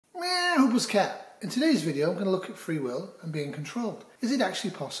Huples Cat. In today's video I'm going to look at free will and being controlled. Is it actually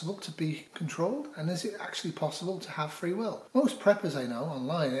possible to be controlled, and is it actually possible to have free will? Most preppers I know,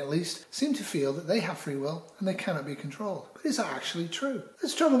 online at least, seem to feel that they have free will and they cannot be controlled. But is that actually true?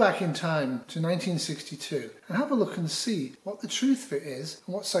 Let's travel back in time to 1962 and have a look and see what the truth of it is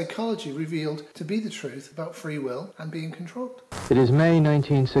and what psychology revealed to be the truth about free will and being controlled. It is May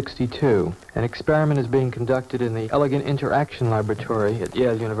 1962. An experiment is being conducted in the Elegant Interaction Laboratory at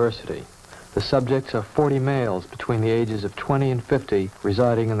Yale University. The subjects are 40 males between the ages of 20 and 50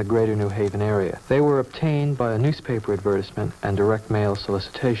 residing in the greater New Haven area. They were obtained by a newspaper advertisement and direct mail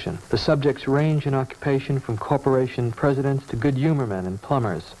solicitation. The subjects range in occupation from corporation presidents to good humor men and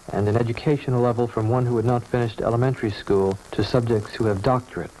plumbers, and in educational level from one who had not finished elementary school to subjects who have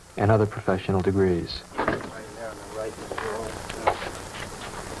doctorate and other professional degrees. Right there on the right,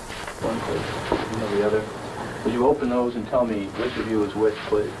 one, please. You know the other. Would you open those and tell me which of you is which,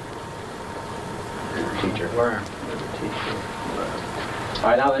 please? Teacher. Where? Teacher. All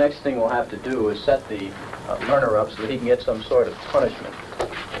right, now the next thing we'll have to do is set the learner up so that he can get some sort of punishment.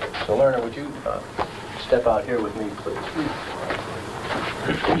 So learner, would you step out here with me, please?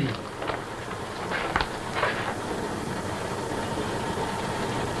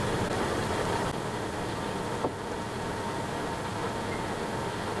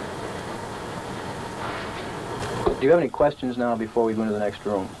 Do you have any questions now before we go into the next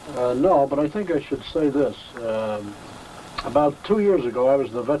room? No, but I think I should say this. About 2 years ago, I was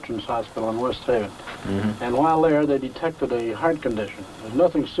at the Veterans Hospital in West Haven. Mm-hmm. And while there, they detected a heart condition. There's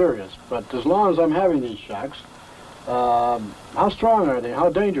nothing serious, but as long as I'm having these shocks, how strong are they? How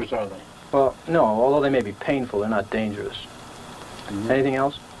dangerous are they? Well, no, although they may be painful, they're not dangerous. Mm-hmm. Anything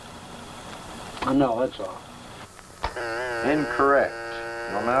else? No, that's all. Incorrect.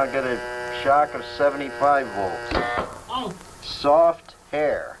 You'll now get a shock of 75 volts. Oh. Soft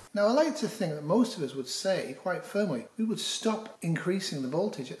hair. Now I like to think that most of us would say, quite firmly, we would stop increasing the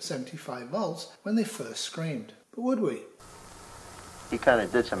voltage at 75 volts when they first screamed. But would we? He kind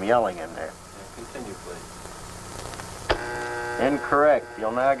of did some yelling in there. Yeah, continue, please. Incorrect.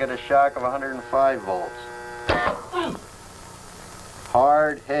 You'll now get a shock of 105 volts.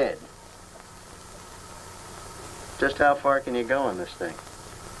 Hard head. Just how far can you go on this thing?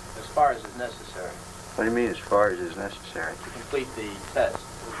 As far as is necessary. What do you mean, as far as is necessary? To complete the test.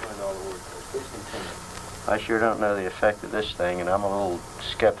 We'll learn all the words. Please continue. I sure don't know the effect of this thing, and I'm a little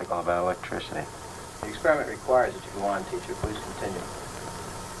skeptical about electricity. The experiment requires that you go on, teacher. Please continue.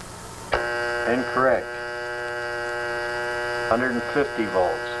 Incorrect. 150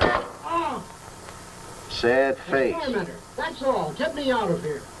 volts. Oh. Sad face. Experimenter, that's all. Get me out of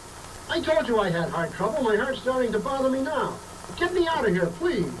here. I told you I had heart trouble. My heart's starting to bother me now. Get me out of here,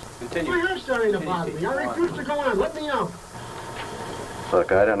 please. Continue. My heart's starting to bother me. I refuse to go on. Let me out.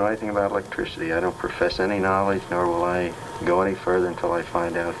 Look, I don't know anything about electricity. I don't profess any knowledge, nor will I go any further until I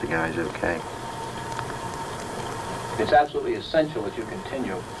find out if the guy's okay. It's absolutely essential that you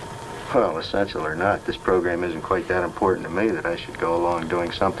continue. Well, essential or not, this program isn't quite that important to me that I should go along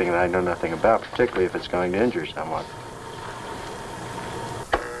doing something that I know nothing about, particularly if it's going to injure someone.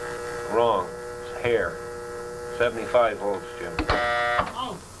 Wrong. It's hair. 75 volts, Jim.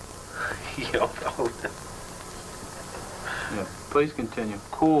 Oh. You don't know. Yeah. Please continue.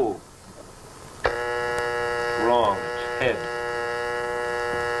 Cool. Wrong. It's head.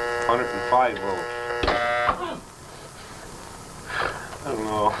 105 volts. I don't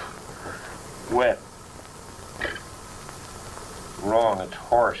know. Wet. Wrong. It's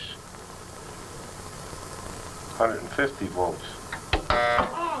horse. 150 volts.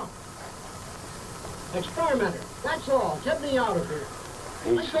 Experimenter, that's all. Get me out of here.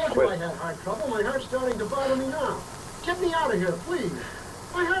 I told you I had heart trouble. My heart's starting to bother me now. Get me out of here, please.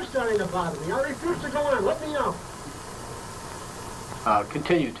 My heart's starting to bother me. I refuse to go on. Let me out.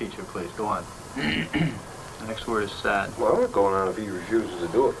 Continue, teacher, please. Go on. The next word is sad. Well, I'm not going on if he refuses to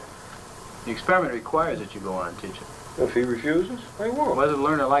do it. The experiment requires that you go on, teacher. If he refuses, I won't. Whether the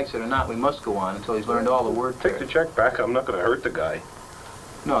learner likes it or not, we must go on until he's learned all the word Take the check back. I'm not going to hurt the guy.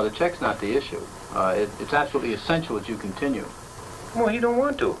 No, the check's not the issue. It's absolutely essential that you continue. Well, he don't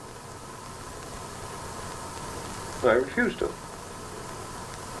want to. I refuse to.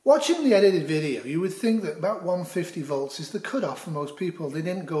 Watching the edited video, you would think that about 150 volts is the cutoff for most people. They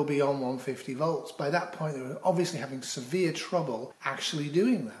didn't go beyond 150 volts. By that point, they were obviously having severe trouble actually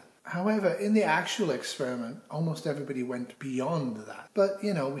doing that. However, in the actual experiment, almost everybody went beyond that. But,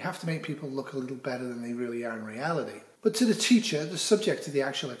 you know, we have to make people look a little better than they really are in reality. But to the teacher, the subject of the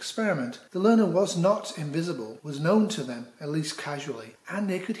actual experiment, the learner was not invisible, was known to them, at least casually, and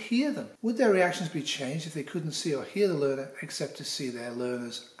they could hear them. Would their reactions be changed if they couldn't see or hear the learner except to see their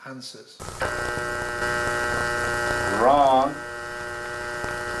learner's answers? Wrong.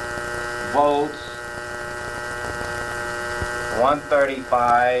 Volts.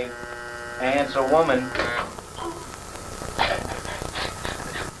 135. Answer woman.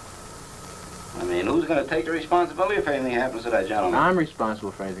 I mean, who's going to take the responsibility if anything happens to that gentleman? I'm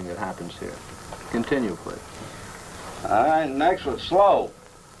responsible for anything that happens here. Continue, please. All right, next one. Slow.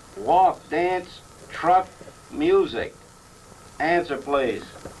 Walk, dance, truck, music. Answer, please.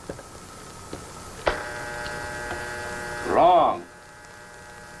 Wrong.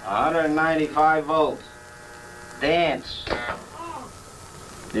 195 volts. Dance.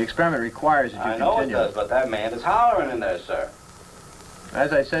 The experiment requires that you continue. I know it does, but that man is hollering in there, sir.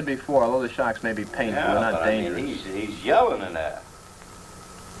 As I said before, although the shocks may be painful, Yeah, they're not but dangerous. I mean, he's yelling in there.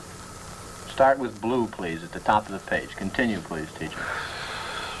 Start with blue, please, at the top of the page. Continue, please, teacher.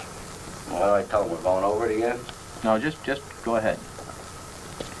 What do I tell him? We're going over it again? No, just go ahead.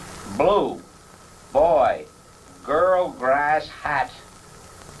 Blue. Boy. Girl, grass, hat.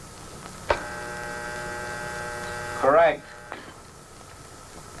 Correct.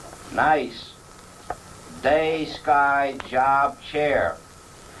 Nice. Day, sky, job, chair.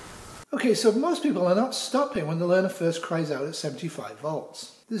 Okay, so most people are not stopping when the learner first cries out at 75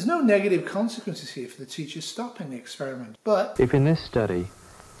 volts. There's no negative consequences here for the teacher stopping the experiment, but If in this study,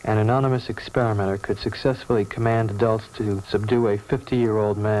 an anonymous experimenter could successfully command adults to subdue a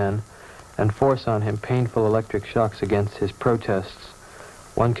 50-year-old man and force on him painful electric shocks against his protests,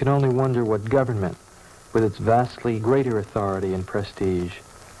 one can only wonder what government, with its vastly greater authority and prestige,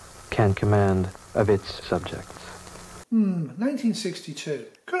 can command of its subjects. 1962.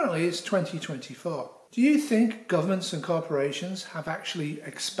 Currently it's 2024. Do you think governments and corporations have actually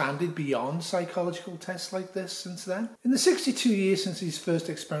expanded beyond psychological tests like this since then? In the 62 years since these first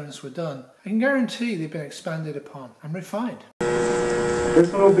experiments were done, I can guarantee they've been expanded upon and refined. This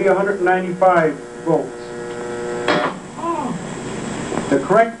one will be 195 volts. Oh, The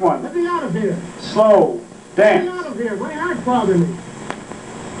correct one. let me out of here. Slow. Let me Dance. out of here. My heart's bothering me.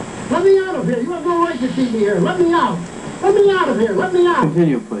 Let me out of here. You have no right to keep me here. Let me out. Let me out of here. Let me out.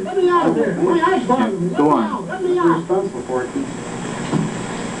 Continue, please. Let me out of here. My heart's bothering me. Let Go me on. out. Let me You're out. responsible for it.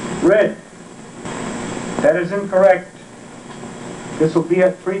 Red. That is incorrect. This will be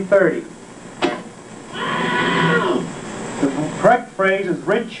at 3:30. The correct phrase is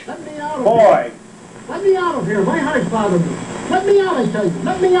rich Let me out of here. boy. Let me out of here. My heart's bothering me. Let me out, I tell you.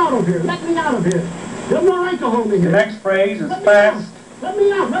 Let me out of here. Let me out of here. You have no right to hold me The here. next phrase is Let me fast. out. Let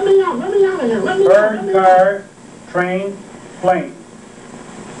me out. Let me out. Let me out of here. Let me out. Let Bird, me out. car, train, plane.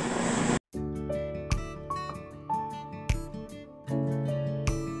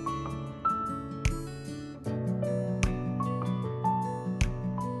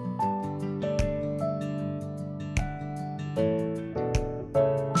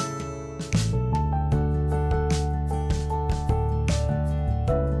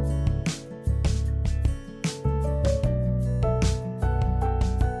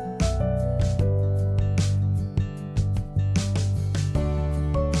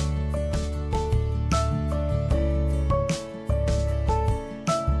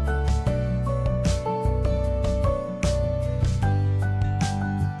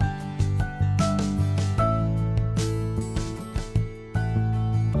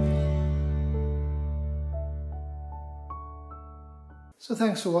 So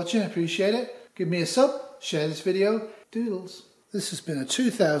thanks for watching, I appreciate it. Give me a sub, share this video, doodles. This has been a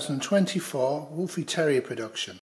 2024 Wolfie Terrier production.